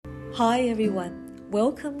Hi everyone,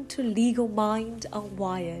 welcome to Legal Mind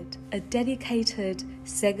Unwired, a dedicated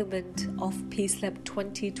segment of PeaceLab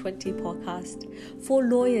 2020 podcast for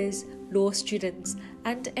lawyers, law students,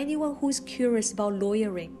 and anyone who's curious about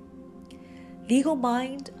lawyering. Legal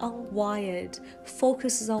Mind Unwired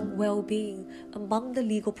focuses on well-being among the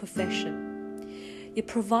legal profession. It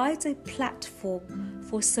provides a platform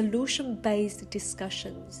for solution-based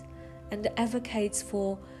discussions and advocates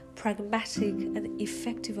for pragmatic and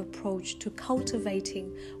effective approach to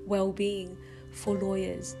cultivating well-being for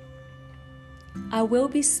lawyers. I will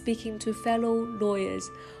be speaking to fellow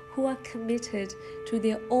lawyers who are committed to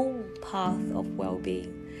their own path of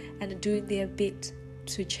well-being and doing their bit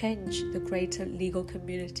to change the greater legal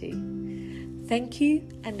community. Thank you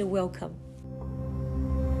and welcome.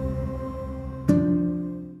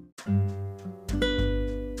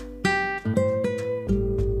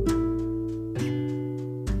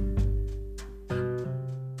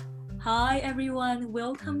 Hi everyone,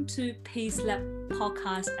 welcome to PeaceLab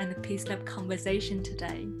podcast and PeaceLab conversation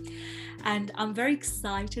today. And I'm very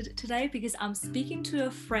excited today because I'm speaking to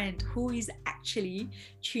a friend who is actually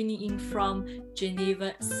tuning in from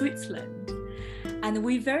Geneva, Switzerland. And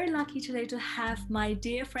we're very lucky today to have my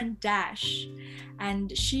dear friend Dash.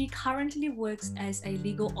 And she currently works as a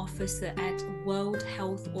legal officer at World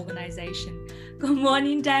Health Organization. Good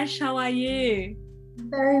morning, Dash. How are you?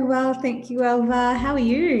 Very well, thank you, Elva. How are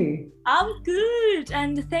you? I'm good,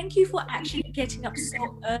 and thank you for actually getting up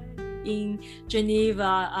so early in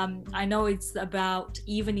Geneva. I know it's about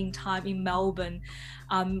evening time in Melbourne.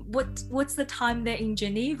 What's the time there in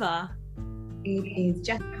Geneva? It is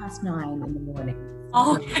just past 9 in the morning.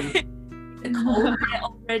 Oh, okay. Cold there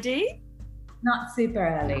already? Not super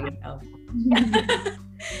early, Elva.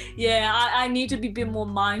 Yeah, I need to be a bit more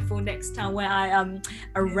mindful next time when I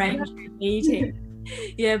arrange a meeting.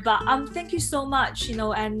 Yeah, but thank you so much,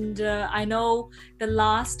 and I know the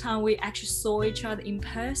last time we actually saw each other in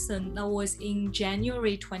person, that was in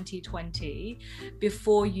January 2020,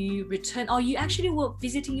 before you returned. Oh, you actually were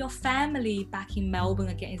visiting your family back in Melbourne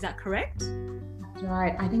again, is that correct? That's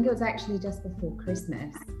right. I think it was actually just before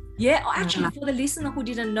Christmas. Yeah, actually, for the listener who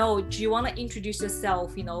didn't know, do you want to introduce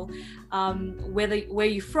yourself, where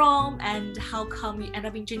you're from and how come you end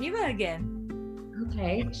up in Geneva again?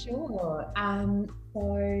 Okay, sure.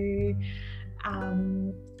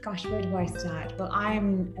 Gosh, where do I start? Well,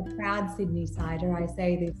 I'm a proud Sydney sider. I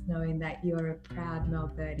say this knowing that you're a proud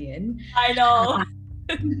Melburnian. I know.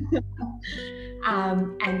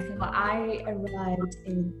 And so I arrived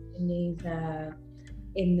in Geneva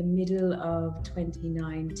in the middle of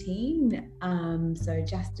 2019. So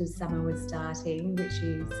just as summer was starting, which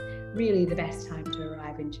is really the best time to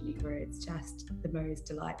arrive in Geneva. It's just the most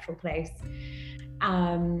delightful place.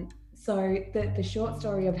 So the short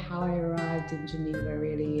story of how I arrived in Geneva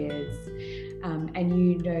really is, and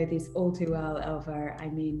you know this all too well, Elva. I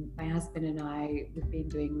mean, my husband and I, we've been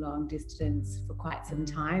doing long distance for quite some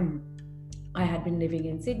time. I had been living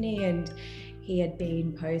in Sydney and he had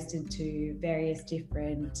been posted to various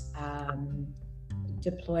different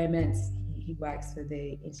deployments. He works for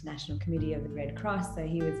the International Committee of the Red Cross, so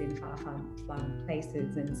he was in far-flung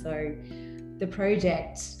places. And so the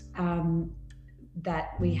project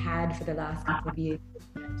that we had for the last couple of years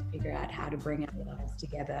to figure out how to bring our lives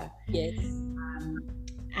together. Yes.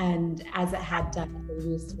 And as it had done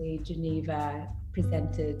previously, Geneva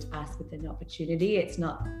presented us with an opportunity. It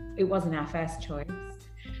wasn't our first choice,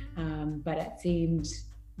 but it seemed,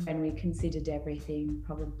 when we considered everything,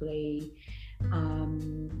 probably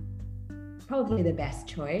the best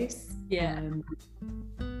choice. Yeah.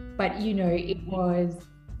 But it was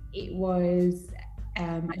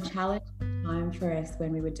a challenging time for us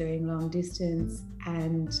when we were doing long distance,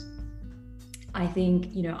 and I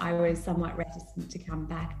think I was somewhat reticent to come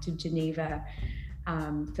back to Geneva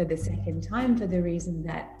for the second time, for the reason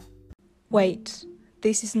that... Wait,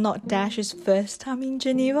 this is not Dash's first time in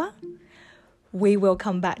Geneva? We will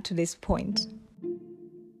come back to this point.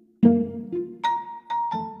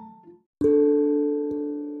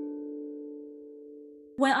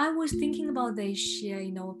 When I was thinking about this year,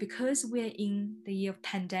 because we're in the year of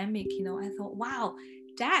pandemic, I thought, wow,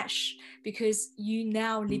 Dash, because you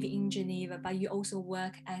now live in Geneva, but you also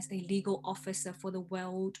work as a legal officer for the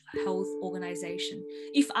World Health Organization.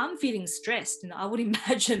 If I'm feeling stressed, I would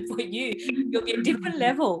imagine for you, you'll be a different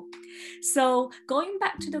level. So going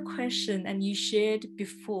back to the question, and you shared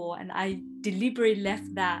before, and I deliberately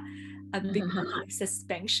left that a bit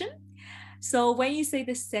suspension. So when you say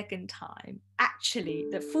the second time, actually,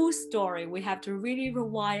 the full story, we have to really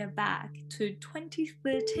rewire back to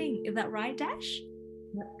 2013. Is that right, Dash?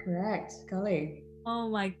 That's correct. Golly. Oh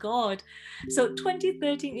my God. So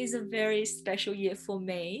 2013 is a very special year for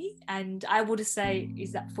me. And I would say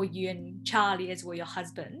is that for you and Charlie as well, your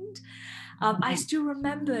husband. I still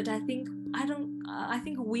remembered, I think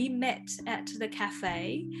we met at the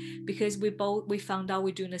cafe because we found out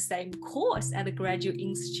we're doing the same course at the Graduate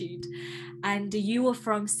Institute. And you were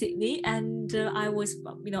from Sydney and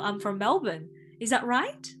I'm from Melbourne. Is that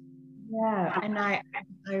right? Yeah, and I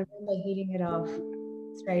remember hitting it off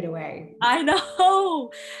straight away. I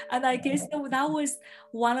know. And I guess that was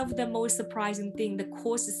one of the most surprising thing. The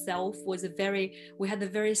course itself was we had a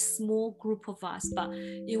very small group of us, but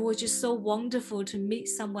it was just so wonderful to meet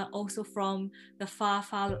someone also from the far,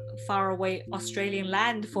 far, far away Australian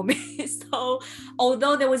land for me. So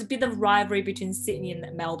although there was a bit of rivalry between Sydney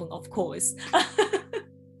and Melbourne, of course.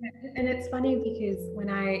 And it's funny because when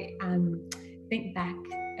I think back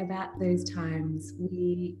about those times,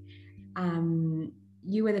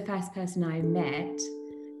 you were the first person I met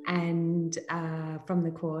and from the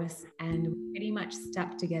course, and we pretty much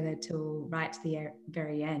stuck together till right to the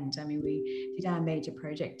very end. I mean, we did our major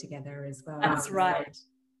project together as well. That's right.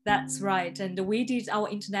 That's right. And we did our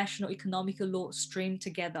international economic law stream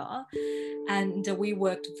together, and we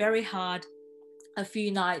worked very hard a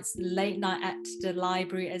few nights, late night at the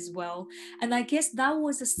library as well. And I guess that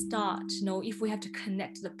was a start, if we have to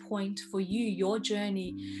connect the point for you, your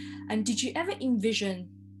journey. And did you ever envision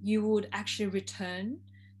you would actually return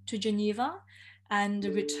to Geneva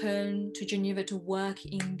to work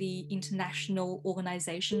in the international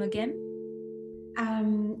organization again?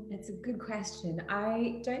 It's a good question.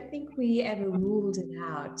 I don't think we ever ruled it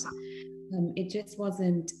out. It just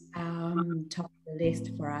wasn't top of the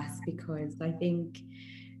list for us because I think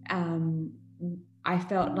I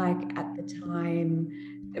felt like at the time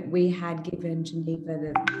that we had given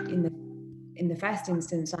Geneva in the first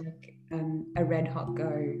instance like a red hot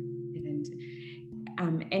go,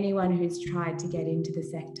 and anyone who's tried to get into the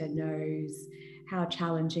sector knows how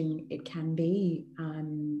challenging it can be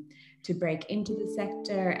to break into the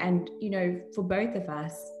sector. And for both of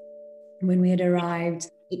us, when we had arrived,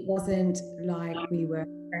 it wasn't like we were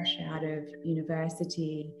fresh out of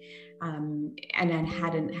university and then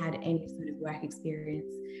hadn't had any sort of work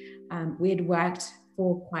experience. We had worked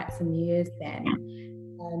for quite some years then,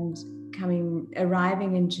 and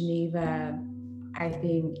arriving in Geneva, I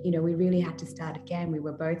think, we really had to start again. We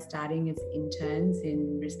were both starting as interns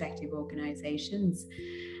in respective organizations.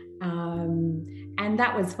 And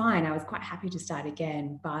that was fine. I was quite happy to start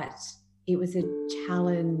again, but it was a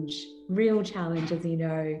real challenge, as you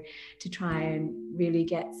know, to try and really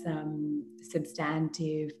get some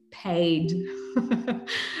substantive paid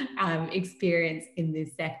experience in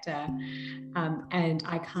this sector. And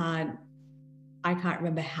I can't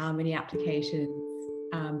remember how many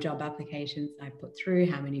job applications I put through,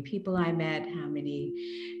 how many people I met, how many,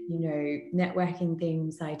 networking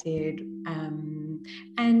things I did.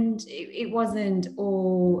 And it wasn't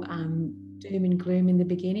all doom and gloom in the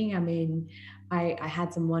beginning. I mean, I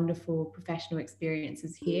had some wonderful professional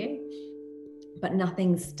experiences here, but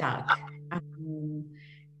nothing stuck.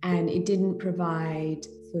 And it didn't provide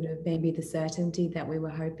sort of maybe the certainty that we were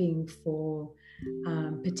hoping for,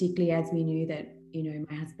 particularly as we knew that,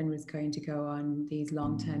 my husband was going to go on these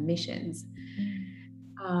long-term missions.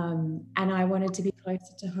 And I wanted to be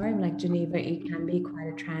closer to home. Like Geneva, it can be quite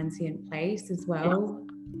a transient place as well.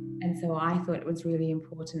 And so I thought it was really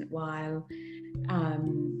important while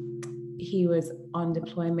he was on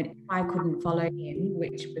deployment, I couldn't follow him,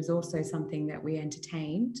 which was also something that we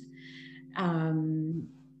entertained.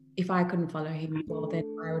 If I couldn't follow him, well, then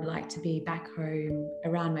I would like to be back home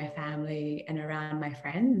around my family and around my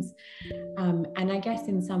friends. And I guess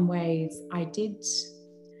in some ways I did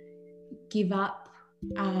give up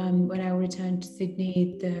when I returned to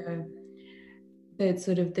Sydney, the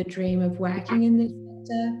sort of the dream of working in this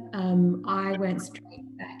sector. I went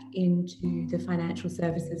straight back into the financial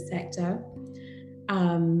services sector.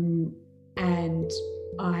 And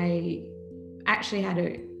I actually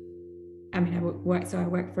I worked for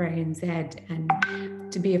ANZ, and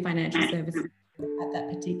to be a financial service at that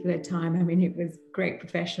particular time, I mean, it was great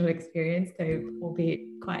professional experience, though albeit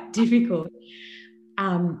quite difficult.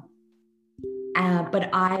 But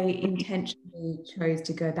I intentionally chose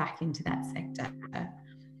to go back into that sector.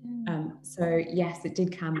 So yes, it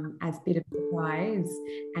did come as a bit of a surprise.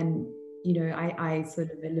 And, I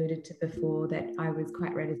sort of alluded to before that I was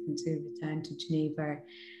quite reticent to return to Geneva.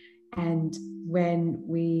 And when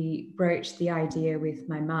we broached the idea with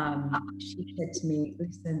my mum, she said to me,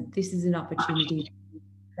 listen, this is an opportunity to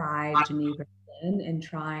try Geneva again and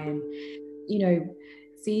try and,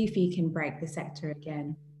 see if he can break the sector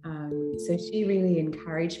again. So she really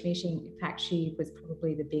encouraged me. In fact, she was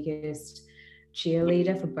probably the biggest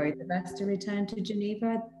cheerleader for both of us to return to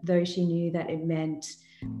Geneva, though she knew that it meant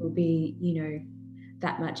we'll be,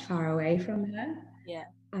 that much far away from her. Yeah.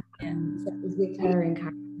 So it was with her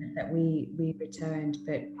encouragement that we returned.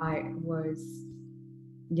 But I mean,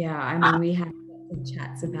 we had some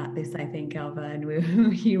chats about this, I think, Elva, and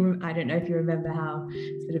I don't know if you remember how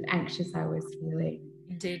sort of anxious I was feeling.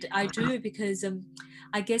 Indeed, I do, because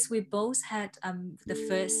I guess we both had the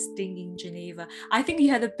first stint in Geneva. I think you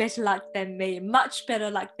had a better luck than me, much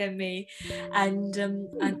better luck than me, and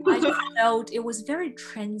I just felt it was very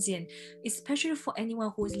transient, especially for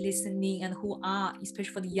anyone who is listening and who are,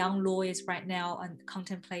 especially for the young lawyers right now and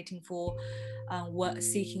contemplating for work,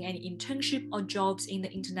 seeking any internship or jobs in the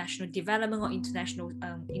international development or international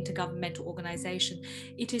intergovernmental organization.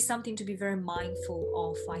 It is something to be very mindful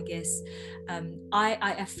of, I guess.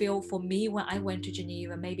 I feel for me, when I went to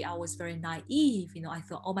Geneva, maybe I was very naive. I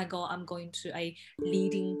thought, oh my God, I'm going to a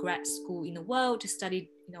leading grad school in the world to study,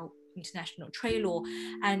 international trade law.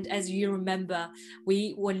 And as you remember,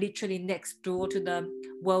 we were literally next door to the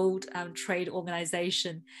World Trade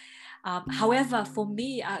Organization. However, for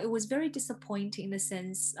me, it was very disappointing in the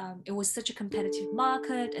sense it was such a competitive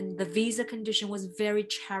market, and the visa condition was very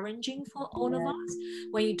challenging for all of us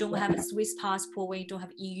when you don't have a Swiss passport, when you don't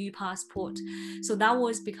have EU passport. So that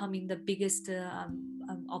was becoming the biggest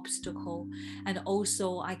obstacle. And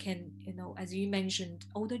also, I can, as you mentioned,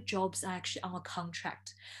 all the jobs are actually on a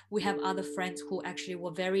contract. We have other friends who actually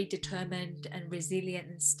were very determined and resilient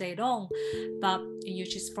and stayed on, but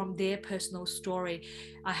just from their personal story,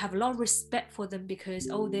 I have a lot of respect for them, because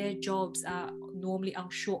their jobs are normally on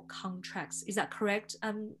short contracts. Is that correct?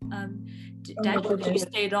 You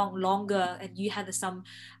stayed on longer and you had some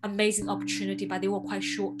amazing opportunity, but they were quite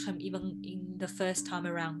short term, even in the first time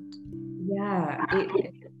around. Yeah,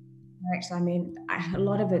 actually, I mean, a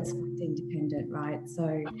lot of it's independent, right?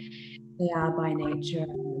 So they are by nature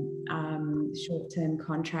short-term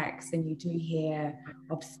contracts, and you do hear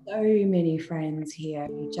of so many friends here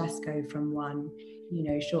who just go from one,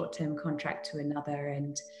 short-term contract to another,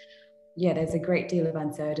 and there's a great deal of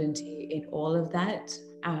uncertainty in all of that.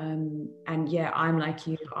 And I'm like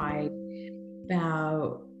you. I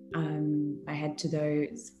bow my head to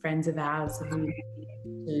those friends of ours who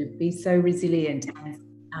to be so resilient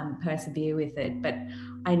and persevere with it. But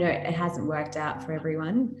I know it hasn't worked out for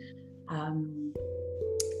everyone.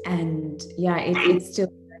 It's still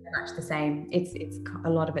very much the same. It's a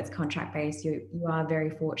lot of it's contract based. You are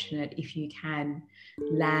very fortunate if you can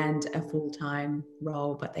land a full-time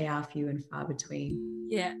role, but they are few and far between.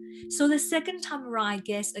 Yeah. So the second time around, I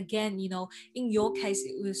guess, again, in your case,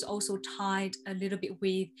 it was also tied a little bit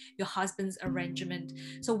with your husband's arrangement.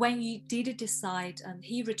 So when you did decide,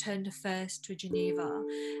 he returned first to Geneva,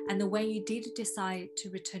 and when you did decide to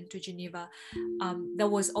return to Geneva, there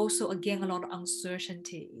was also, again, a lot of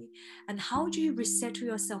uncertainty. And how do you resettle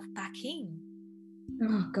yourself back in?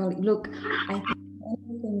 Oh, God, look, I think one of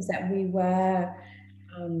the things that we were...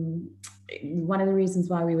 one of the reasons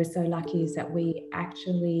why we were so lucky is that we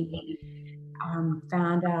actually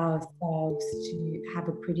found ourselves to have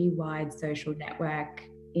a pretty wide social network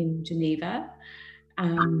in Geneva. A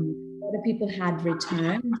lot of people had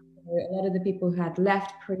returned. A lot of the people who had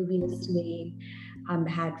left previously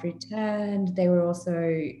had returned. They were also,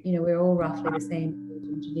 we're all roughly the same age,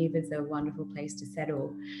 and Geneva is a wonderful place to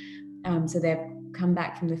settle. So they've come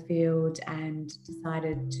back from the field and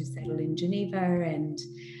decided to settle in Geneva, and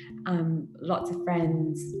lots of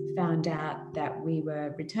friends found out that we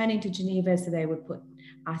were returning to Geneva, so they would put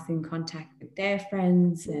us in contact with their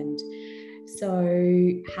friends. And so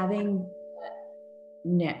having that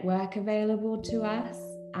network available to us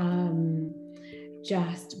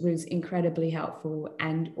just was incredibly helpful.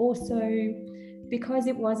 And also, because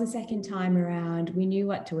it was a second time around, we knew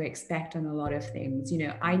what to expect on a lot of things.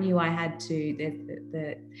 I knew I had to,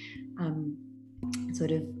 the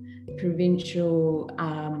sort of provincial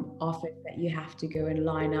office that you have to go and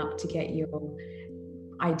line up to get your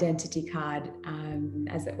identity card,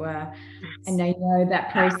 as it were. And I know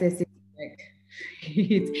that process is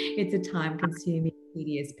it's a time-consuming,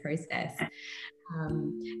 tedious process.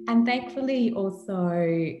 And thankfully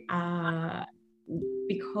also,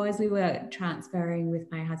 because we were transferring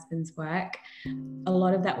with my husband's work, a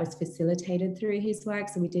lot of that was facilitated through his work,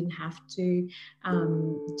 so we didn't have to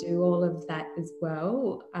do all of that as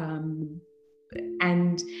well. And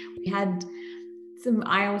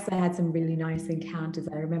I also had some really nice encounters.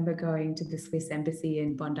 I remember going to the Swiss Embassy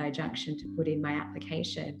in Bondi Junction to put in my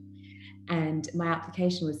application. And my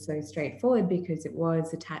application was so straightforward because it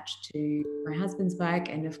was attached to my husband's work.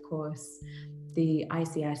 And of course, the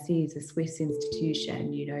ICRC is a Swiss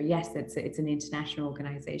institution. You know, yes, it's an international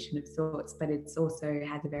organization of sorts, but it's also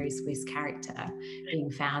has a very Swiss character, being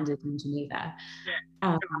founded in Geneva.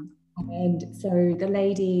 And so the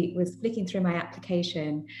lady was flicking through my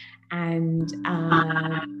application and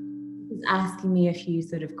was asking me a few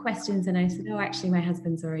sort of questions, and I said, oh, actually my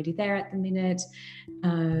husband's already there at the minute.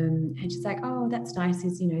 And she's like, oh, that's nice,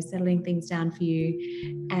 is, you know, settling things down for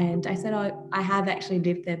you. And I said, oh, I have actually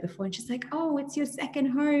lived there before. And she's like, oh, it's your second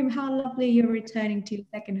home, how lovely, you're returning to your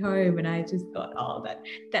second home. And I just thought, oh,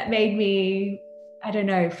 that made me, I don't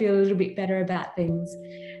know, feel a little bit better about things.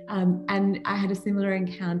 And I had a similar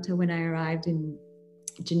encounter when I arrived in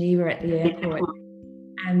Geneva at the airport.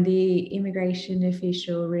 And the immigration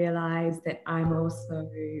official realized that I'm also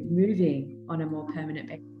moving on a more permanent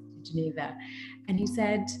basis to Geneva. And he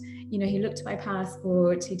said, you know, he looked at my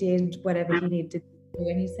passport, he did whatever he needed to do,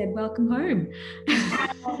 and he said, welcome home.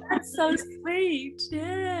 Oh, that's so sweet.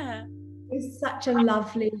 Yeah. It was such a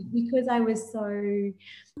lovely, because I was so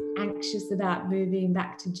anxious about moving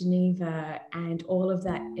back to Geneva and all of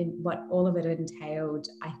that, and what all of it entailed.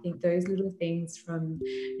 I think those little things from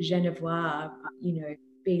Genevois, you know,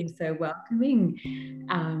 being so welcoming,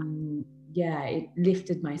 yeah, it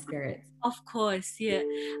lifted my spirits. Of course, yeah.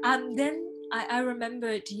 Then I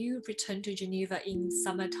remember you returned to Geneva in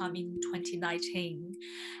summertime in 2019.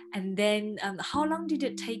 And then how long did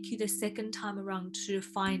it take you the second time around to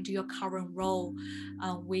find your current role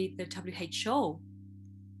with the WHO?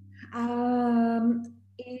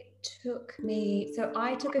 It took me, so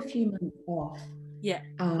I took a few months off. Yeah.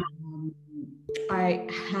 I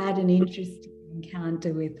had an interesting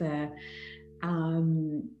encounter with a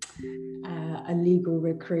legal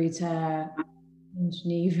recruiter in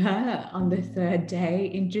Geneva on the third day.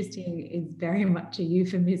 Interesting is very much a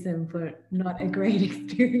euphemism for not a great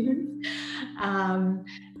experience.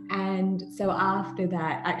 And so after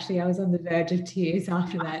that, actually, I was on the verge of tears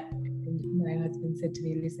after that. And my husband said to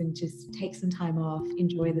me, listen, just take some time off,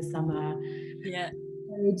 enjoy the summer. Yeah.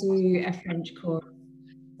 We do a French course.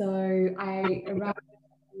 So I arrived at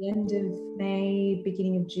the end of May,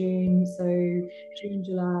 beginning of June. So June,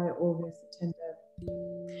 July, August, September,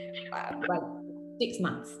 like 6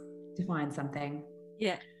 months to find something.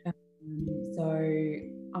 Yeah. So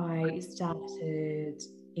I started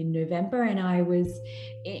in November, and I was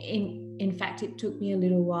in fact, it took me a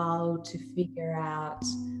little while to figure out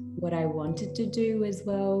what I wanted to do as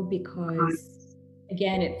well, because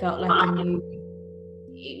again, it felt like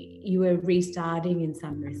you were restarting in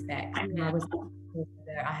some respects. And I was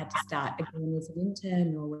whether I had to start again as an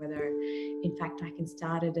intern, or whether in fact I can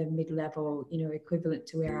start at a mid-level, you know, equivalent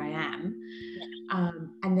to where I am.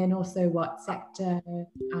 And then also what sector,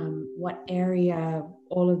 what area,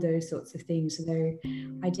 all of those sorts of things. So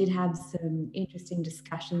I did have some interesting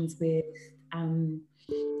discussions with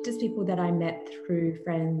just people that I met through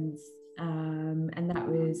friends, and that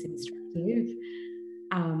was instructive.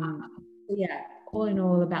 Yeah, all in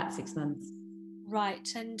all, about 6 months.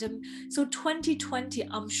 Right. And so 2020,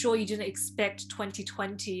 I'm sure you didn't expect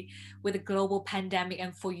 2020 with a global pandemic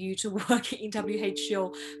and for you to work in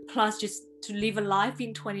WHO, plus just to live a life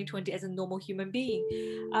in 2020 as a normal human being.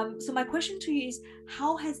 So my question to you is,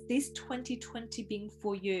 how has this 2020 been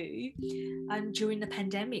for you during the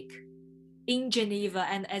pandemic in Geneva,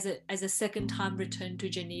 and as a second time return to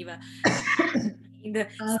Geneva in the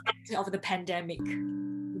center of the pandemic?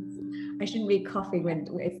 I shouldn't be coughing when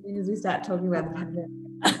as soon as we start talking about the pandemic.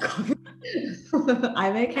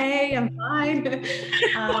 I'm okay. I'm fine.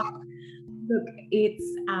 Look,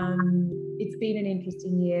 it's been an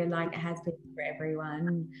interesting year, like it has been for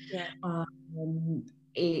everyone. Yeah.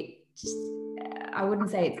 I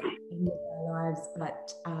wouldn't say it's in our lives,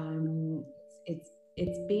 but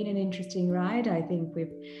it's been an interesting ride. I think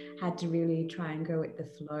we've had to really try and go with the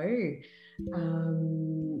flow.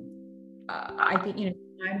 I think, you know,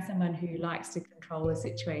 I'm someone who likes to control a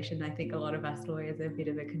situation. I think a lot of us lawyers are a bit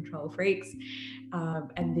of a control freaks.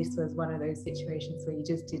 And this was one of those situations where you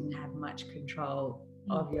just didn't have much control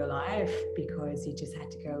of your life, because you just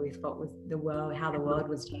had to go with what was the world, how the world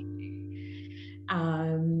was changing.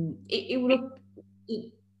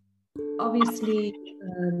 Obviously,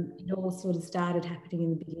 it all sort of started happening in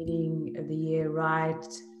the beginning of the year, right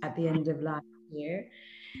at the end of last year.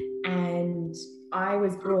 And I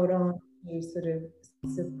was brought on to sort of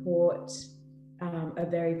support a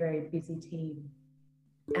very, very busy team.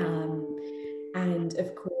 And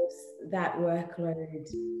of course, that workload,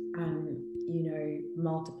 you know,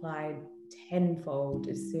 multiplied tenfold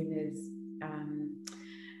as soon as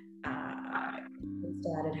it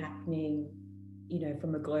started happening, you know,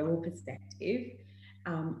 from a global perspective.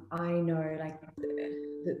 I know, like,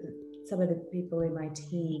 some of the people in my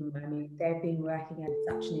team, I mean, they've been working at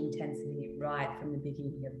such an intensity right from the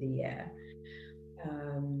beginning of the year.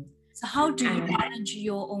 So how do you manage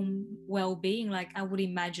your own well-being? Like, I would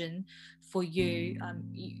imagine for you,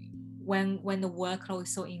 when the workload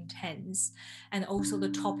is so intense, and also the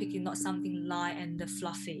topic is not something light and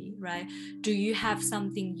fluffy, right? Do you have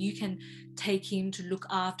something you can take in to look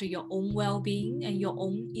after your own well-being and your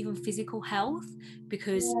own even physical health?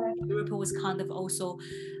 Because Europe was kind of also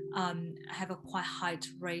have a quite high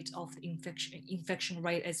rate of infection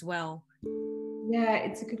rate as well. Yeah,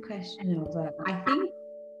 it's a good question, Elva. I think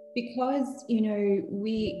because, you know,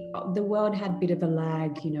 the world had a bit of a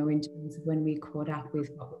lag, you know, in terms of when we caught up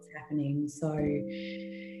with what was happening. So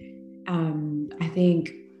I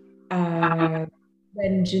think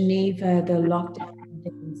when Geneva, the lockdown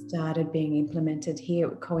started being implemented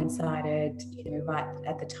here, it coincided, you know, right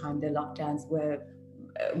at the time the lockdowns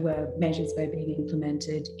measures were being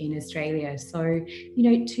implemented in Australia. So, you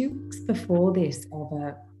know, 2 weeks before this,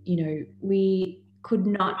 Elva, you know, we could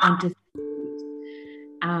not anticipate.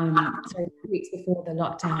 So 2 weeks before the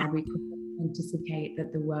lockdown, we could not anticipate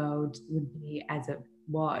that the world would be as it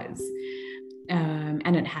was.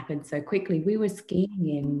 And it happened so quickly. We were skiing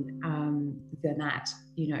in Zermatt,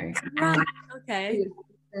 you know. Right. Okay. It was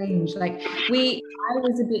strange. Like I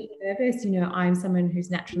was a bit nervous, you know. I'm someone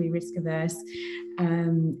who's naturally risk averse,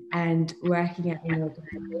 and working at an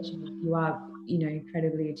organization, you are, you know,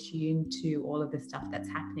 incredibly attuned to all of the stuff that's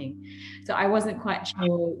happening. So I wasn't quite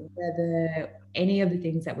sure whether any of the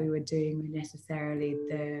things that we were doing were necessarily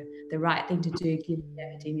the right thing to do given the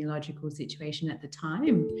epidemiological situation at the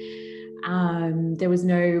time. There was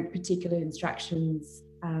no particular instructions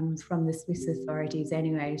from the Swiss authorities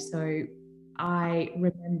anyway. So I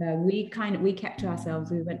remember we kept to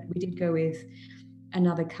ourselves. We did go with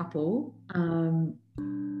another couple, and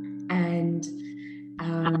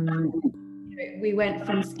we went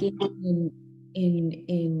from skiing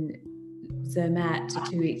in Zermatt to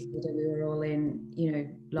 2 weeks later. We were all in, you know,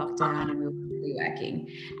 lockdown, and we were really working,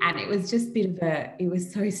 and it was just a bit of it was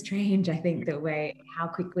so strange, I think, the way how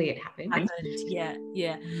quickly it happened. Yeah.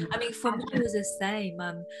 I mean, for me, it was the same.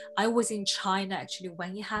 I was in China actually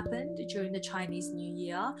when it happened during the Chinese New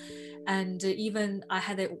Year, and even I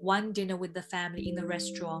had one dinner with the family in the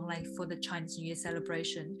restaurant, like for the Chinese New Year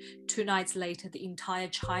celebration. 2 nights later, the entire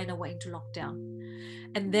China went into lockdown.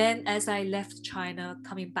 And then as I left China,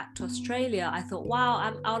 coming back to Australia, I thought, wow,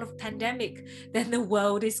 I'm out of pandemic. Then the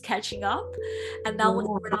world is catching up. And that was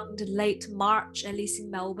around late March, at least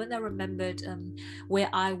in Melbourne. I remembered where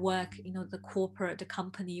I work, you know, the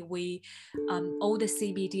company, we, all the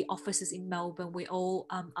CBD offices in Melbourne, we all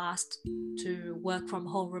asked to work from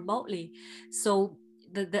home remotely. So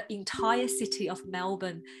the entire city of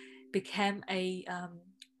Melbourne became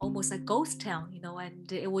almost a ghost town, you know,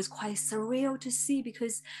 and it was quite surreal to see,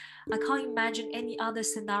 because I can't imagine any other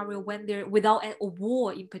scenario when they're without a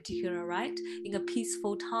war in particular, right? In a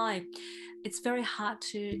peaceful time, it's very hard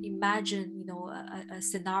to imagine, you know, a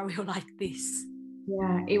scenario like this.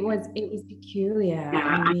 Yeah, it was peculiar.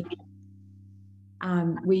 I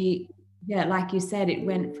mean, like you said, it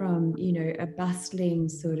went from, you know, a bustling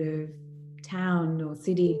sort of town or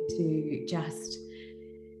city to just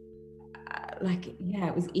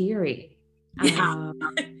it was eerie.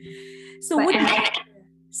 So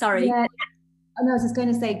sorry. Yeah, and I was just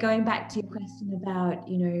going to say, going back to your question about,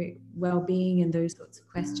 you know, well-being and those sorts of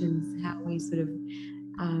questions, how we sort of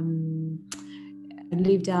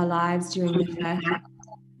lived our lives during the first.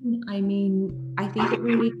 I mean, I think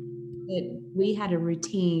we had a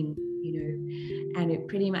routine, you know, and it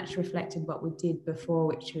pretty much reflected what we did before,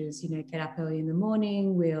 which was, you know, get up early in the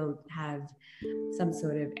morning. We'll have some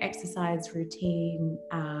sort of exercise routine.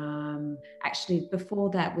 Actually, before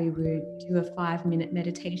that, we would do a 5-minute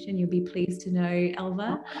meditation. You'll be pleased to know,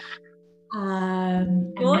 Elva.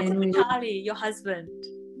 Charlie, your husband.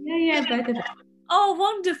 Yeah, both of us. Oh,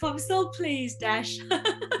 wonderful! I'm so pleased, Ash.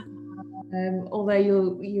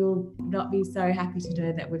 Although you'll not be so happy to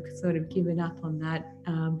know that we've sort of given up on that,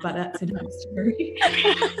 but that's another story.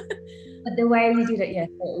 But the way we did it, yeah,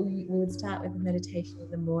 so we would start with the meditation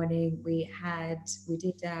in the morning. We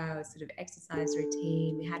did our sort of exercise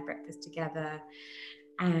routine. We had breakfast together,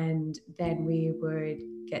 and then we would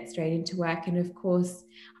get straight into work. And of course,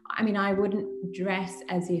 I mean, I wouldn't dress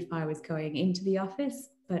as if I was going into the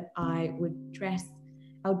office, but I would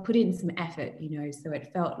put in some effort, you know, so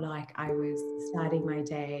it felt like I was starting my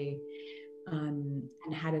day and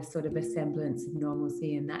had a sort of a semblance of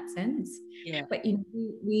normalcy in that sense. Yeah. But, you know,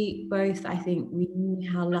 we both, I think, we knew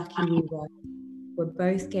how lucky we were. We're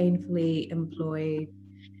both gainfully employed.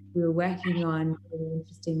 We were working on really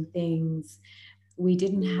interesting things. we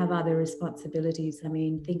didn't have other responsibilities. I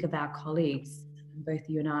mean, think of our colleagues. Both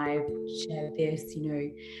you and I shared this, you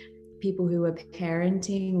know, people who were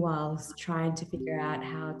parenting whilst trying to figure out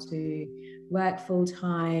how to work full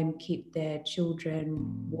time, keep their children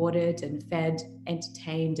watered and fed,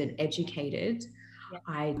 entertained and educated. Yeah.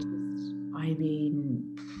 I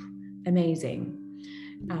mean, amazing.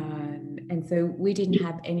 And so we didn't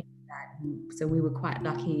have any of that. So we were quite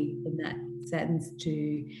lucky in that sense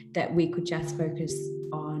that we could just focus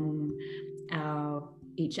on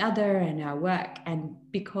each other and our work. And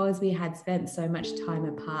because we had spent so much time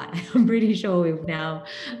apart, I'm pretty sure we've now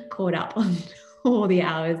caught up on all the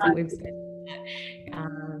hours that we've spent.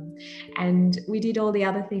 And we did all the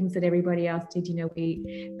other things that everybody else did. You know,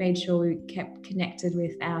 we made sure we kept connected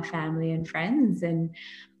with our family and friends. And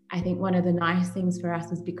I think one of the nice things for us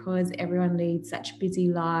was because everyone leads such busy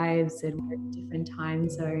lives and we're in different time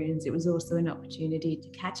zones, it was also an opportunity to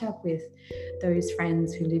catch up with those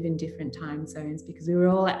friends who live in different time zones because we were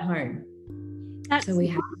all at home. So we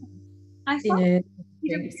had dinner.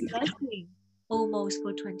 Almost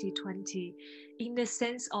for 2020, in the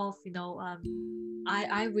sense of, you know,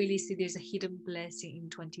 I really see there's a hidden blessing in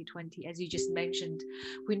 2020. As you just mentioned,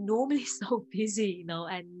 we're normally so busy, you know,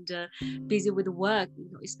 and busy with work, you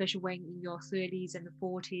know, especially when in your 30s and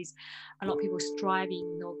 40s, a lot of people striving,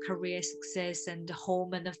 you know, career success and the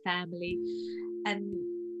home and the family.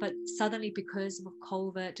 But suddenly, because of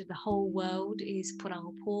COVID, the whole world is put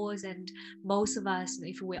on pause, and most of us,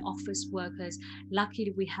 if we're office workers,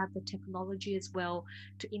 luckily we have the technology as well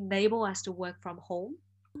to enable us to work from home.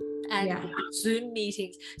 And Zoom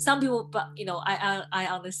meetings, some people, but you know, I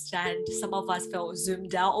understand some of us felt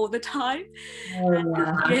zoomed out all the time.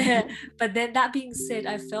 But then that being said,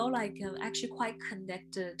 I felt like I'm actually quite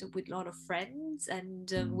connected with a lot of friends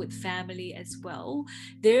and with family as well.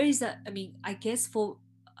 There is I guess for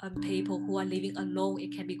people who are living alone,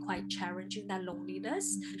 it can be quite challenging, that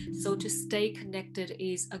loneliness. So to stay connected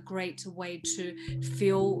is a great way to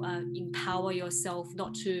feel empower yourself,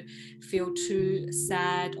 not to feel too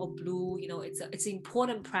sad or blue. You know, it's an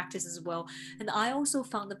important practice as well. And I also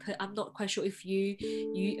found I'm not quite sure if you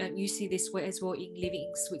see this way as well in living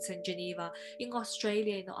in Switzerland, Geneva. In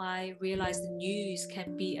Australia, you know, I realized the news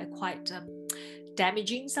can be quite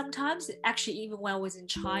damaging sometimes, actually, even when I was in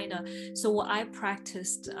China. So what I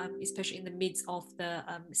practiced, especially in the midst of the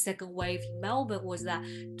second wave in Melbourne, was that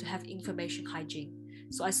to have information hygiene.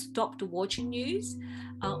 So I stopped watching news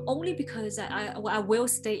only because I will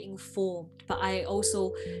stay informed, but I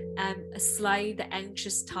also am a slightly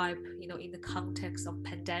anxious type, you know, in the context of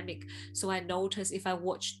pandemic. So I notice if I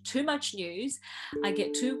watch too much news, I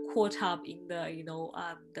get too caught up in the, you know,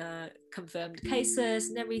 the confirmed cases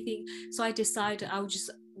and everything. So I decided I'll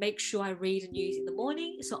just make sure I read the news in the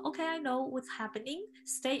morning. So, okay, I know what's happening,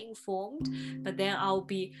 stay informed, but then I'll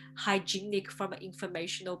be hygienic from an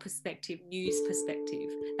informational perspective, news perspective.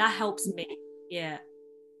 That helps me. Yeah.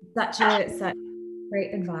 Such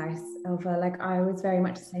great advice, Elva. Like, I was very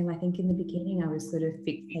much the same. I think in the beginning I was sort of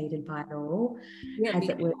fixated by it all, as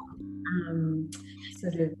it was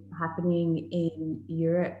sort of happening in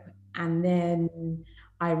Europe. And then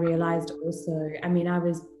I realized also, I mean, I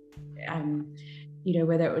was, you know,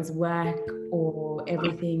 whether it was work or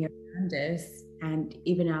everything around us, and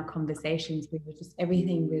even our conversations, we were just,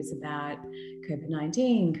 everything was about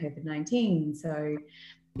COVID-19. So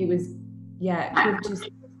it was, could just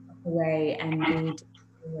away and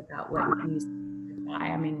be about what you used to buy.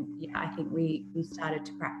 I mean, I think we started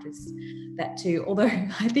to practice that too. Although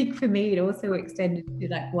I think for me, it also extended to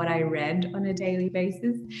like what I read on a daily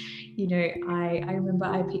basis. You know, I remember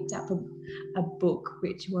I picked up a book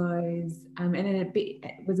which was, and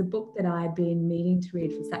it was a book that I had been meaning to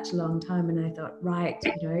read for such a long time. And I thought, right,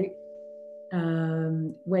 you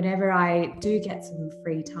know, whenever I do get some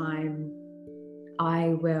free time, I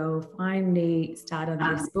will finally start on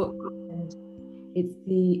this book. And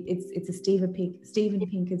it's a Steven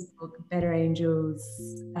Pinker's book, Better Angels.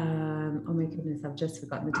 Oh my goodness, I've just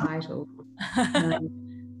forgotten the title.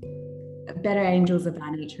 Better Angels of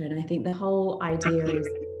Our Nature. And I think the whole idea is,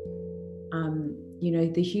 you know,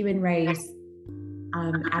 the human race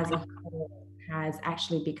as a whole has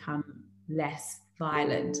actually become less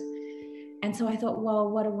violent. And so I thought,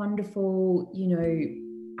 well, what a wonderful, you know,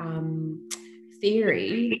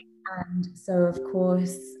 theory. And so, of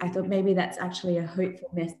course, I thought maybe that's actually a hopeful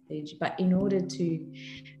message. But in order to, you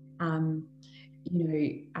know,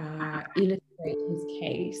 illustrate his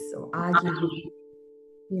case or argue,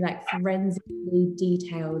 he like forensically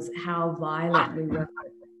details how violent we were.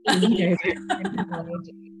 You know,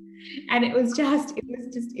 and it was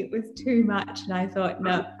too much. And I thought,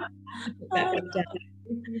 no, that was done.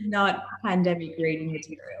 is not pandemic reading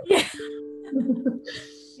material. Yeah.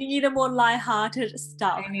 You need a more light-hearted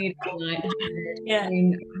stuff. I need a light-hearted. Yeah. I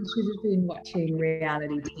mean, I should have been watching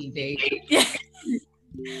reality TV. Yeah.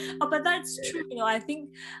 Oh, but that's true. I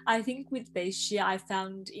think with Beixia, I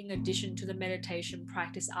found, in addition to the meditation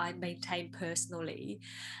practice I maintain personally,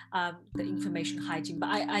 the information hygiene. But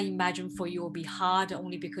I imagine for you it will be hard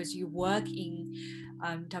only because you work in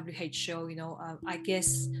WHO. I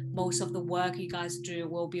guess most of the work you guys do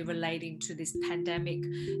will be relating to this pandemic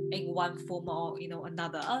in one form or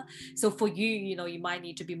another. So for you, you might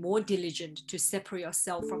need to be more diligent to separate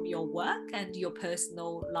yourself from your work and your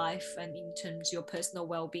personal life, and in terms of your personal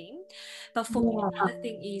well-being. But for me, another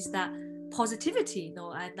thing is that positivity,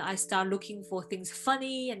 and I start looking for things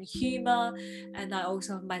funny and humor, and I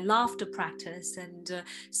also have my laughter practice, and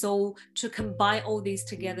so to combine all these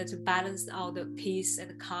together to balance out the peace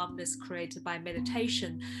and calmness created by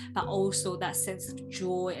meditation, but also that sense of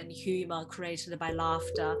joy and humor created by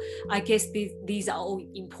laughter. I guess these are all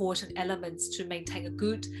important elements to maintain a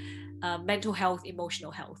good mental health,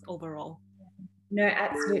 emotional health overall. No,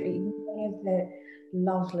 absolutely. One of the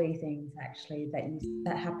lovely things actually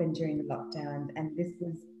that happened during the lockdown, and this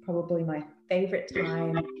was probably my favorite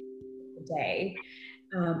time of the day,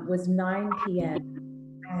 was 9 p.m.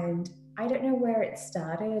 And I don't know where it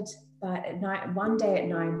started, but at night, one day at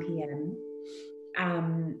 9 p.m.,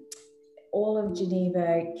 all of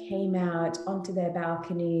Geneva came out onto their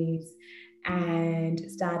balconies and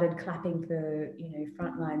started clapping for,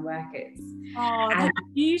 frontline workers. Oh, that's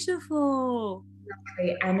beautiful.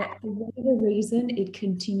 And for whatever reason, it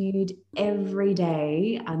continued every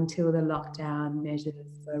day until the lockdown measures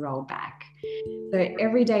were rolled back. So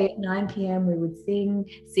every day at 9 p.m, we would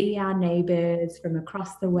see our neighbours from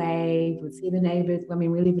across the way. We'd see the neighbours. I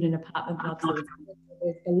mean, we live in an apartment block, so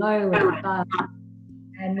there's below and above.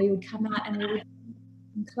 And we would come out and we would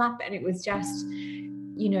clap, and it was just,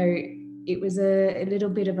 it was a little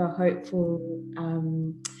bit of a hopeful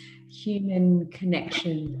human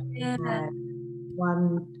connection. Yeah.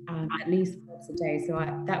 One at least once a day. So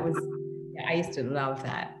I used to love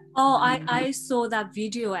that. Oh, I saw that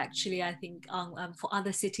video actually. I think for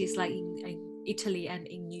other cities like in Italy and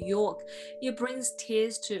in New York, it brings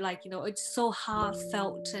tears to, it's so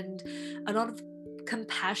heartfelt and a lot of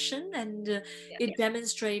compassion, and it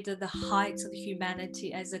demonstrated the heights of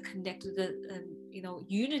humanity as a connected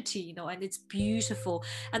unity, and it's beautiful.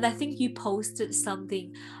 And I think you posted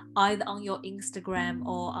something either on your Instagram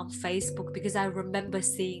or on Facebook, because I remember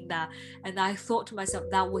seeing that, and I thought to myself,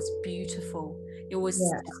 that was beautiful. It was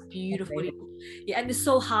beautiful. Yeah, and it's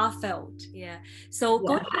so heartfelt. Yeah. So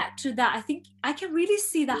going back to that, I think I can really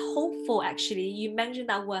see that hopeful. Actually, you mentioned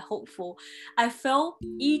that word hopeful. I felt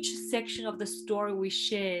each section of the story we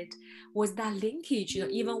shared was that linkage,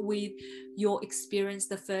 even with your experience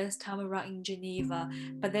the first time around in Geneva,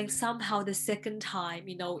 but then somehow the second time,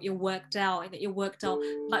 it worked out, and it worked out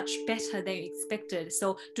much better than you expected.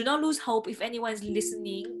 So do not lose hope. If anyone's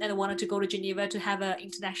listening and wanted to go to Geneva to have an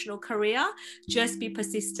international career, just be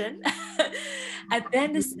persistent. And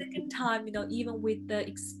then the second time, even with the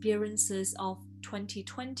experiences of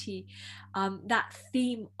 2020, that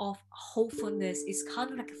theme of hopefulness is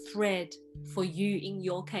kind of like a thread for you in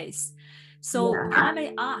your case. So I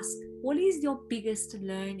may ask, what is your biggest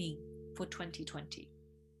learning for 2020?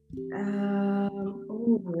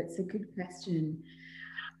 It's a good question.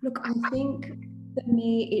 Look, I think for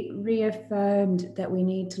me, it reaffirmed that we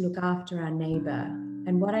need to look after our neighbour.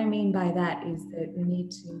 And what I mean by that is that we need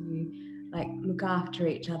to look after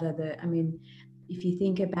each other. If you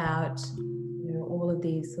think about all of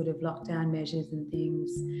these sort of lockdown measures and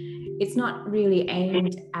things, it's not really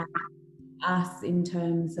aimed at us in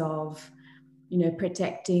terms of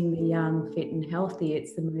protecting the young, fit and healthy.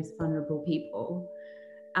 It's the most vulnerable people.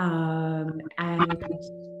 And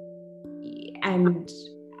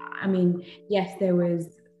I mean, yes, there was,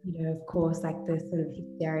 of course, the sort of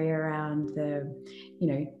hysteria around the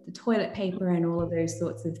toilet paper and all of those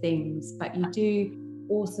sorts of things. But you do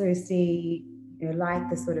also see, like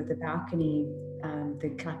the sort of the balcony, the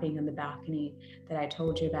clapping on the balcony that I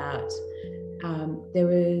told you about. There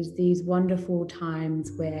was these wonderful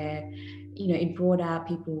times where, it brought out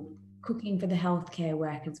people cooking for the healthcare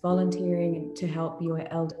workers, volunteering to help your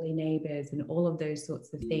elderly neighbours and all of those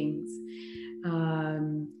sorts of things.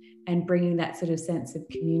 And bringing that sort of sense of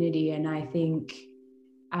community. And I think,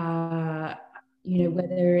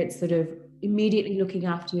 whether it's sort of immediately looking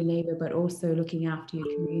after your neighbour, but also looking after your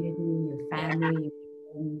community, your family, your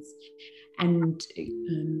friends, and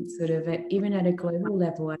sort of even at a global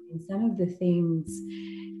level, I mean, some of the things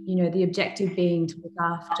the objective being to look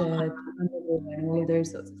after the vulnerable and all of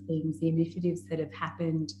those sorts of things, the initiatives that have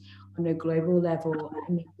happened on a global level.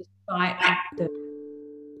 I mean, despite the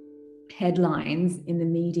headlines in the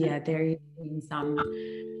media, there have been some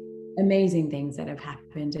amazing things that have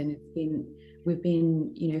happened, and we've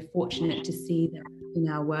been fortunate to see that in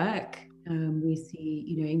our work. We see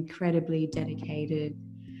incredibly dedicated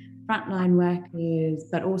frontline workers,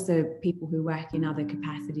 but also people who work in other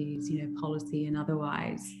capacities, policy and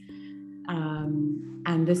otherwise.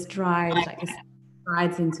 And the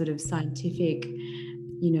strides in sort of scientific,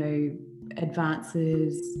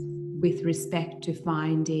 advances with respect to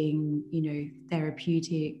finding,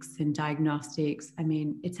 therapeutics and diagnostics. I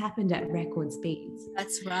mean, it's happened at record speeds.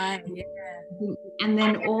 That's right. Yeah. And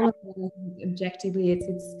then all of it, objectively,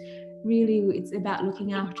 it's about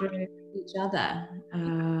looking after each other,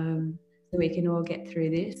 so we can all get through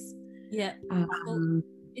this. Yeah. Well,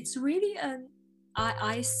 it's really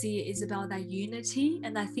I see it's about that unity.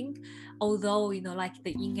 And I think although, like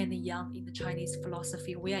the yin and the yang in the Chinese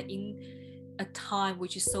philosophy, we are in a time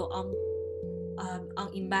which is so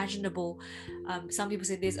unimaginable. Some people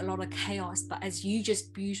say there's a lot of chaos, but as you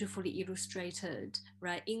just beautifully illustrated,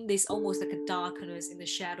 right, in this almost like a darkness, in the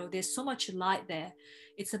shadow, there's so much light there.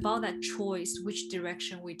 It's about that choice, which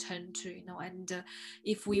direction we turn to, and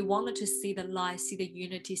if we wanted to see the light, see the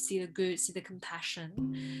unity, see the good, see the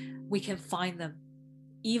compassion, we can find them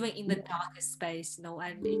even in the darkest space,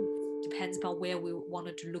 and it depends about where we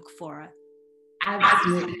wanted to look for it.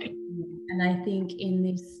 Absolutely. And I think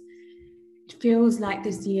it feels like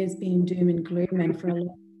this year's been doom and gloom, and for a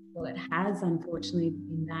lot of people it has unfortunately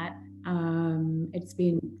been that. It's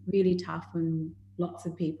been really tough on lots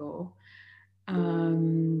of people.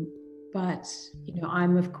 But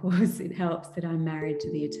I'm, of course, it helps that I'm married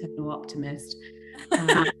to the eternal optimist.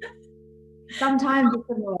 Sometimes it's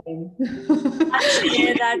annoying.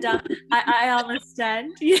 Yeah, that I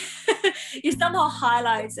understand. You somehow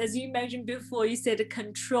highlights, as you mentioned before, you said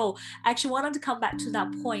control. Actually wanted to come back to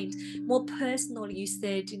that point more personally. You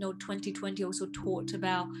said 2020 also taught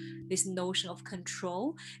about this notion of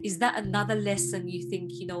control. Is that another lesson you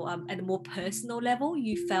think at a more personal level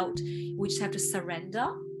you felt we just have to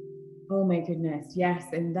surrender? Oh my goodness,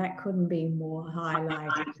 yes, and that couldn't be more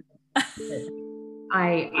highlighted.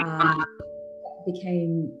 I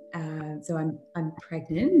became so I'm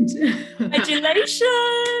pregnant. Congratulations!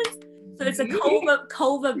 So it's a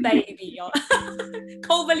COVID baby,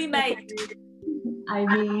 COVIDly made. I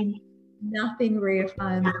mean, nothing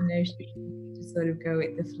reaffirms the notion to sort of go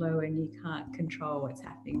with the flow and you can't control what's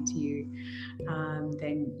happening to you.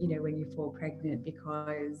 Then when you fall pregnant,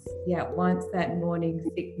 because once that morning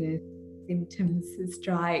sickness symptoms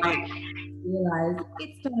strike, you realize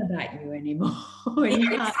it's not about you anymore. You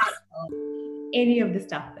can't control any of the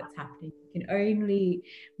stuff that's happening. You can only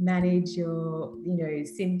manage your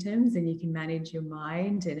symptoms, and you can manage your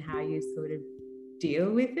mind and how you sort of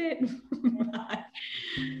deal with it.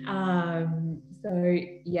 So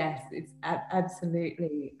yes, it's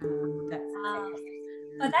absolutely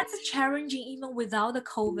but that's challenging even without the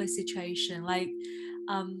COVID situation. Like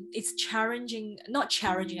it's challenging, not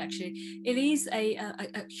challenging actually, it is a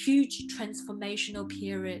huge transformational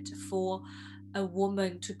period for a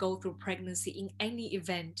woman to go through pregnancy in any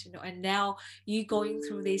event, and now you going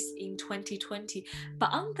through this in 2020.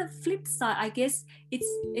 But on the flip side, I guess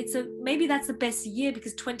maybe that's the best year,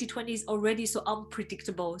 because 2020 is already so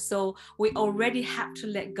unpredictable, so we already have to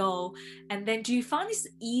let go. And then do you find this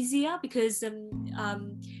easier because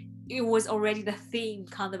it was already the theme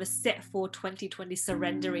kind of set for 2020,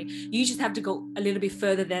 surrendering? You just have to go a little bit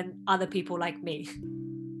further than other people like me.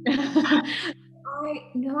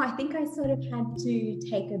 I think I sort of had to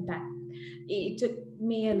take it back. It took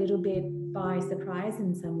me a little bit by surprise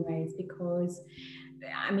in some ways, because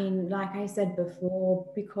I mean, like I said before,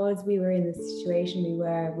 because we were in the situation we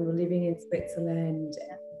were living in Switzerland,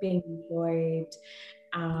 being employed,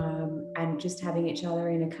 and just having each other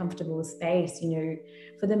in a comfortable space,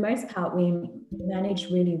 for the most part we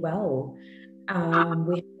managed really well. We had a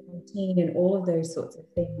routine and all of those sorts of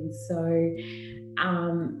things. So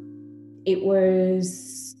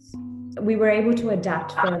we were able to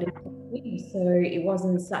adapt fairly quickly, so it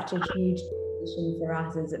wasn't such a huge transition for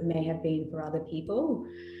us as it may have been for other people.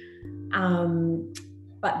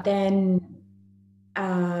 But then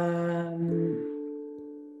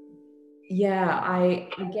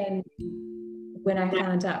when I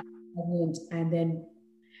found out pregnant, and then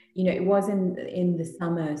it was in the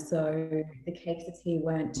summer, so the cases here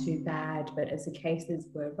weren't too bad, but as the cases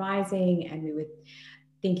were rising and we were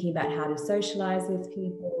thinking about how to socialize with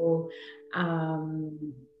people,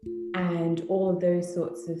 and all of those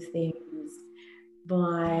sorts of things,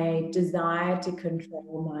 my desire to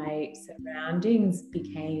control my surroundings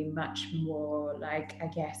became much more, like, I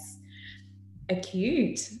guess,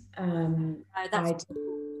 acute.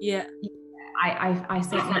 Yeah. I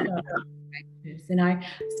certainly felt anxious, and I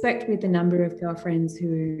spoke with a number of girlfriends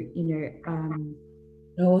who,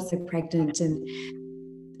 are also pregnant, and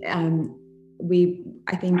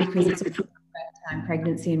I think because it's a first-time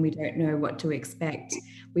pregnancy and we don't know what to expect,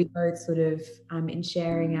 we both sort of, in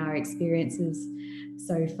sharing our experiences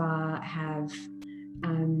so far, have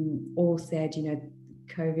all said,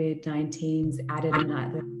 COVID-19's added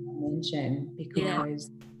another dimension,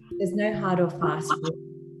 because there's no hard or fast rule.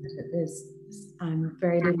 There's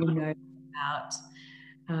very little known about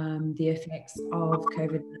the effects of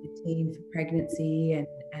COVID-19 for pregnancy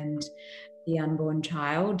and the unborn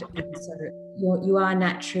child. And so you are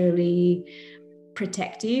naturally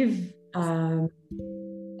protective.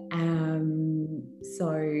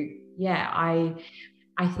 So yeah, I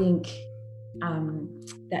think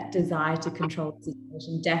that desire to control the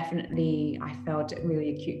situation, definitely I felt it really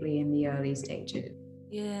acutely in the early stages.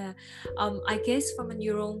 Yeah, I guess from a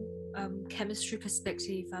neuron chemistry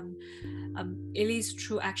perspective, it is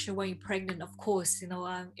true actually when you're pregnant, of course,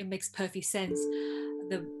 it makes perfect sense.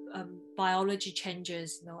 The biology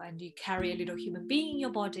changes, and you carry a little human being in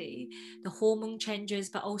your body. The hormone changes,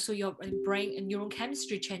 but also your brain and neuron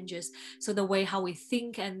chemistry changes. So the way how we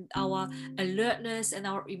think and our alertness and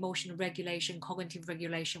our emotional regulation, cognitive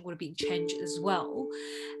regulation will be changed as well.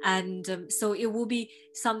 And so it will be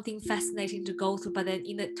something fascinating to go through. But then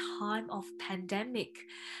in the time of pandemic,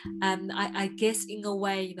 I guess in a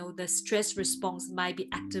way, the stress response might be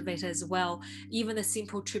activated as well. Even a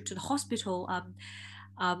simple trip to the hospital,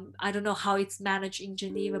 I don't know how it's managed in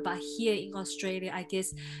Geneva, but here in Australia, I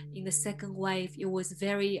guess in the second wave, it was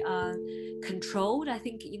very controlled. I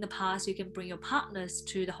think in the past, you can bring your partners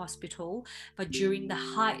to the hospital, but during the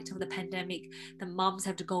height of the pandemic, the moms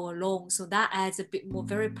have to go alone. So that adds a bit more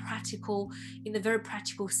very practical, in a very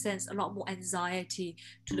practical sense, a lot more anxiety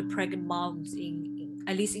to the pregnant moms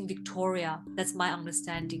at least in Victoria. That's my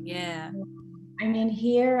understanding. Yeah. I mean,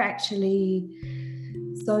 here actually,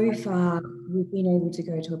 so far, we've been able to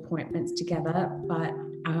go to appointments together, but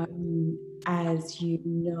as you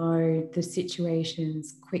know, the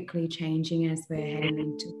situation's quickly changing as we're heading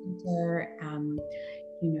into winter.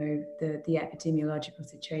 The epidemiological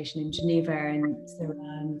situation in Geneva and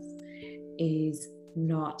surrounds is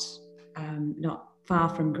not far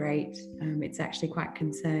from great. It's actually quite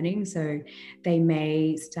concerning. So they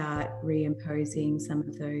may start reimposing some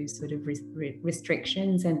of those sort of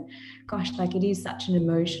restrictions. And gosh, like, it is such an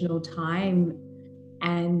emotional time.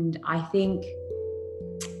 And I think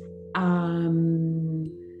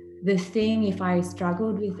the thing, if I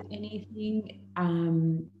struggled with anything,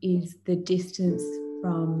 is the distance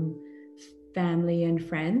from family and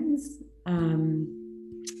friends.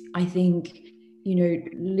 I think,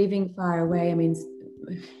 living far away, I mean,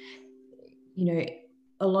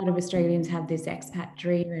 a lot of Australians have this expat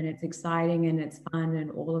dream, and it's exciting and it's fun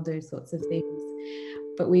and all of those sorts of things.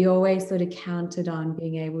 But we always sort of counted on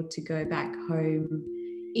being able to go back home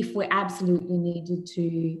if we absolutely needed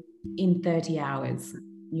to in 30 hours.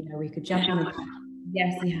 We could jump in the car.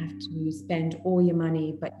 Yes, you have to spend all your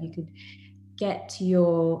money, but you could get to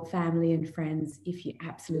your family and friends if you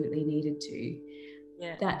absolutely needed to.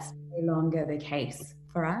 Yeah. That's no longer the case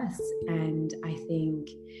for us. And I think,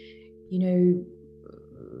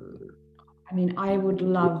 I mean, I would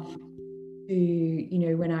love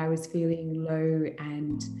to, when I was feeling low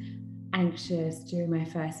and anxious during my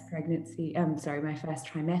first my first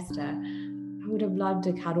trimester, I would have loved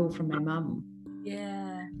a cuddle from my mum.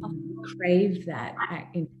 Yeah. I crave that, I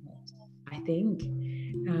think,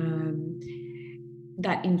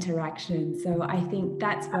 that interaction. So I think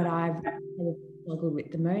that's what I've struggled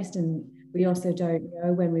with the most. And we also don't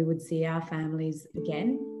know when we would see our families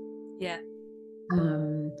again. Yeah.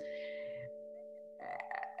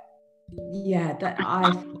 That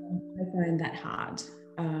I find that hard,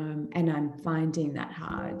 and I'm finding that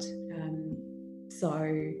hard.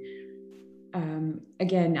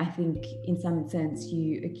 Again, I think in some sense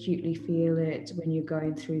you acutely feel it when you're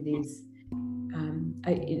going through this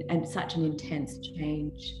and such an intense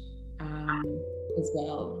change as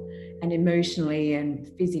well, and emotionally and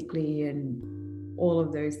physically and all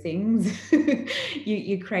of those things.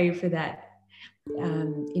 you crave for that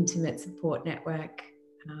intimate support network,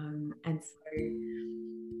 and so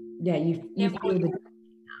you feel the.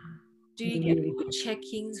 Do you get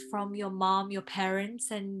check-ins from your mom, your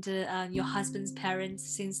parents, and your husband's parents,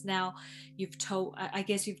 since now I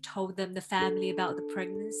guess you've told them, the family, about the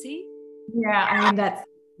pregnancy? Yeah, I mean, that's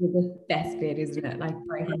the best bit, isn't it? Like,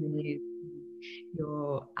 breaking the news.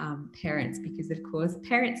 your parents, because of course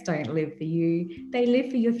parents don't live for you, they live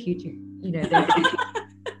for your future, you know, their future.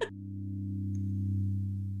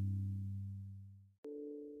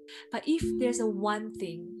 But if there's a one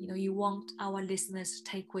thing, you know, you want our listeners to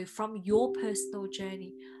take away from your personal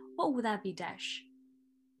journey, what would that be, Dash?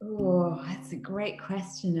 Oh, that's a great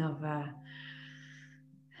question, Alva.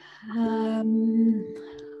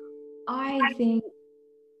 I think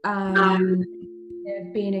there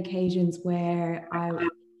have been occasions where I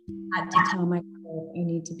had to tell myself I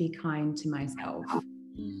need to be kind to myself.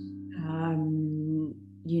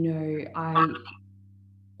 You know,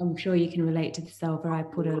 I'm sure you can relate to this, Alva. I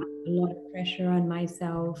put a lot of pressure on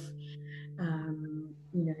myself,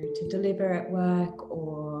 you know, to deliver at work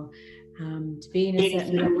or to be in a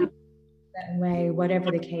certain way,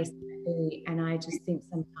 whatever the case might be. And I just think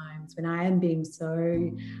sometimes when I am being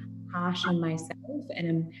so harsh on myself,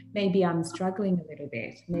 and maybe I'm struggling a little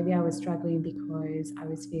bit, maybe I was struggling because I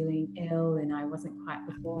was feeling ill and I wasn't quite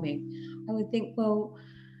performing, I would think, well,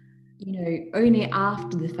 you know, only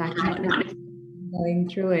after the fact, not necessarily going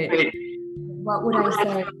through it, what would I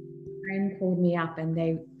say? A friend called me up and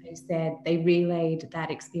they said, they relayed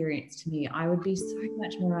that experience to me, I would be so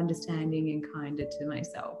much more understanding and kinder to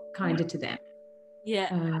myself, kinder to them. Yeah.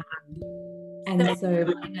 And so I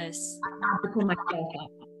had to pull myself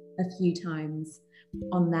up a few times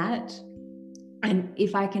on that. And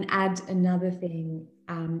if I can add another thing,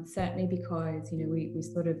 certainly because, you know, we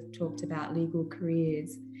sort of talked about legal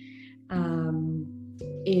careers,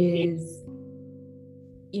 is,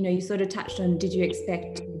 you know, you sort of touched on, did you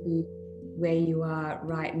expect to be where you are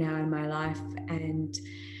right now in my life? And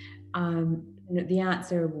the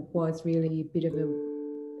answer was really a bit of a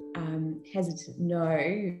hesitant no.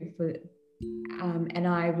 And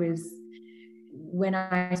I was, when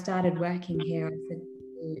I started working here, I said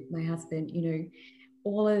to my husband, you know,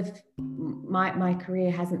 all of my career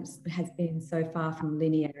has been so far from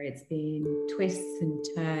linear. It's been twists and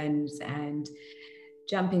turns and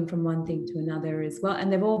jumping from one thing to another as well.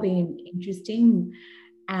 And they've all been interesting.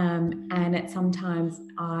 And at sometimes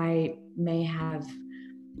I may have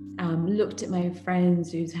looked at my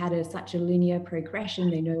friends who's had such a linear progression,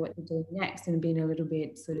 they know what they're doing next, and been a little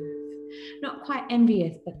bit sort of not quite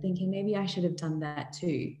envious, but thinking maybe I should have done that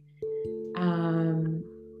too.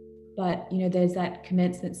 But, you know, there's that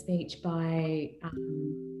commencement speech by,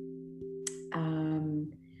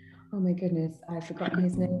 oh my goodness, I've forgotten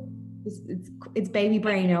his name. It's baby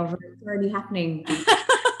brain over. It's already happening.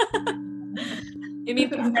 You mean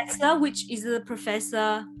professor? Which is the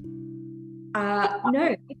professor?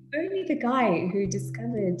 No, it's only the guy who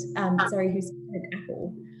discovered, who started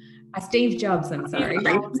Apple. Steve Jobs, I'm sorry.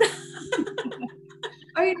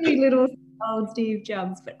 Only little old Steve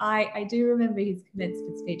Jobs, but I do remember his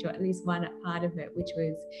commencement speech, or at least one part of it, which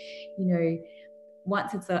was, you know,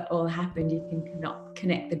 once it's all happened, you can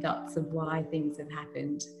connect the dots of why things have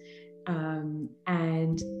happened.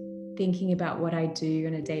 And thinking about what I do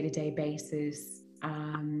on a day-to-day basis,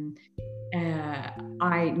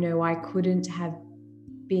 I know I couldn't have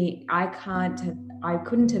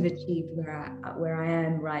achieved where I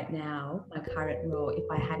am right now, my current role, if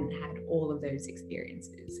I hadn't had all of those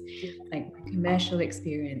experiences. Like my commercial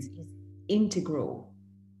experience is integral.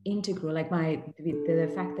 Like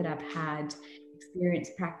the fact that I've had experience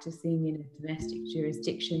practicing in a domestic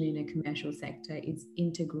jurisdiction in a commercial sector is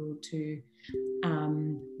integral to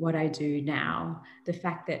what I do now. The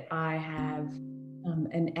fact that I have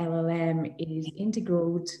an LLM is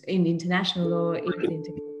integral in international law, is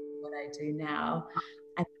integral to what I do now.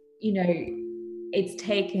 And, you know, it's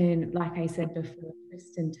taken, like I said before,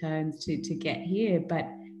 twists and turns to get here, but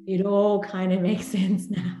it all kind of makes sense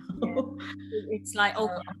now. It's like, I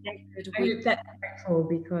hope that's helpful,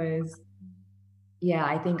 because yeah,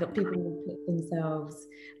 I think people will put themselves,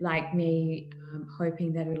 like me,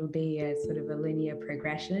 hoping that it'll be a sort of a linear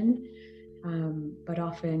progression. But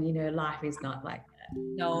often, you know, life is not like that.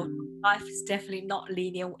 No, life is definitely not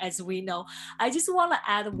linear, as we know. I just want to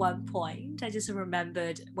add one point. I just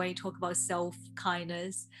remembered when you talk about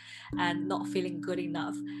self-kindness and not feeling good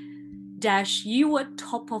enough. Dash, you were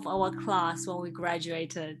top of our class when we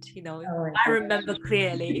graduated. You know, I remember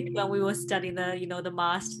clearly when we were studying the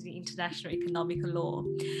Master in International Economic Law,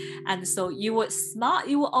 and so you were smart.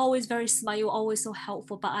 You were always very smart. You were always so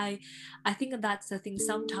helpful. But I think that's the thing.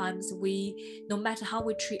 Sometimes we, no matter how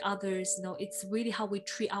we treat others, you know, it's really how we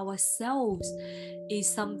treat ourselves is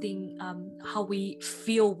something. How we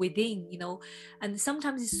feel within, you know, and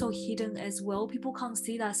sometimes it's so hidden as well. People can't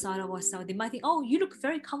see that side of ourselves. They might think, oh, you look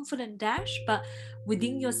very confident, Dash. Dash, but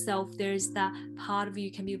within yourself there's that part of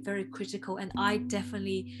you can be very critical, and I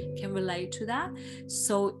definitely can relate to that.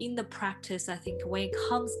 So in the practice, I think when it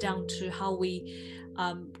comes down to how we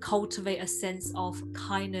cultivate a sense of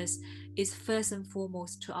kindness, is first and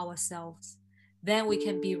foremost to ourselves. Then we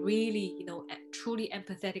can be really, truly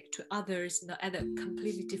empathetic to others, at a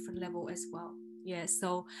completely different level as well. Yeah,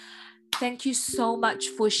 so thank you so much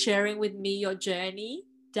for sharing with me your journey,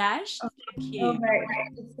 Dash. Thank you.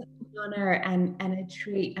 It's such an honor and a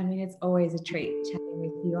treat. I mean, it's always a treat chatting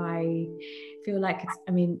with you. I feel like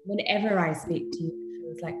whenever I speak to you, it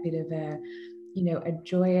feels like a bit of a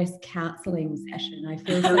joyous counseling session. I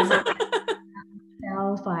feel so much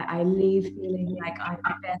myself. I leave feeling like I'm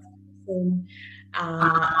the best person.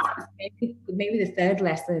 Maybe the third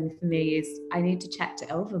lesson for me is I need to chat to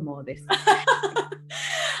Elva more this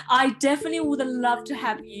I definitely would love to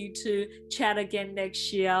have you to chat again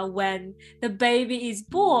next year when the baby is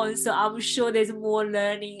born. So I'm sure there's more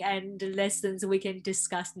learning and lessons we can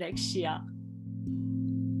discuss next year.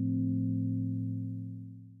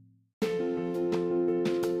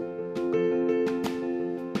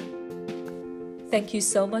 Thank you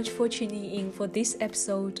so much for tuning in for this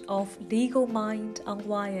episode of Legal Mind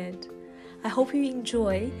Unwired. I hope you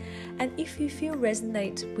enjoy, and if you feel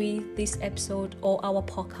resonate with this episode or our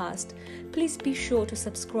podcast, please be sure to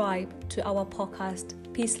subscribe to our podcast,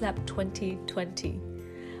 Peace Lab 2020.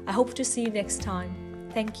 I hope to see you next time.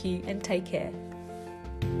 Thank you and take care.